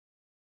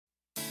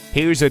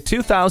Here's a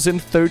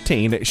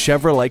 2013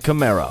 Chevrolet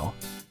Camaro.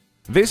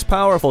 This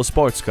powerful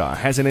sports car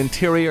has an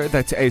interior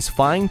that's as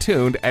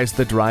fine-tuned as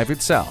the drive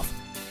itself.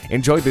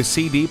 Enjoy the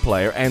CD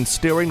player and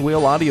steering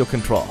wheel audio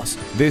controls.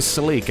 This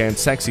sleek and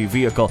sexy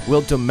vehicle will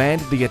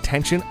demand the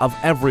attention of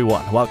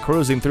everyone while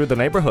cruising through the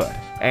neighborhood.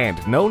 And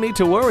no need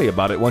to worry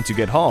about it once you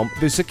get home,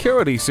 the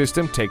security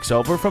system takes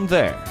over from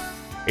there.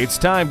 It's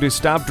time to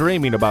stop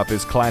dreaming about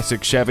this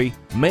classic Chevy.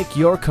 Make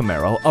your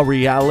Camaro a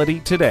reality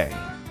today.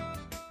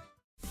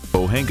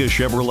 Pohanka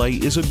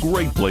Chevrolet is a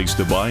great place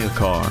to buy a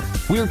car.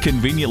 We're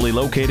conveniently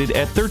located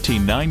at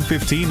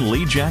 13915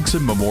 Lee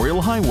Jackson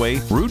Memorial Highway,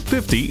 Route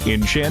 50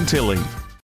 in Chantilly.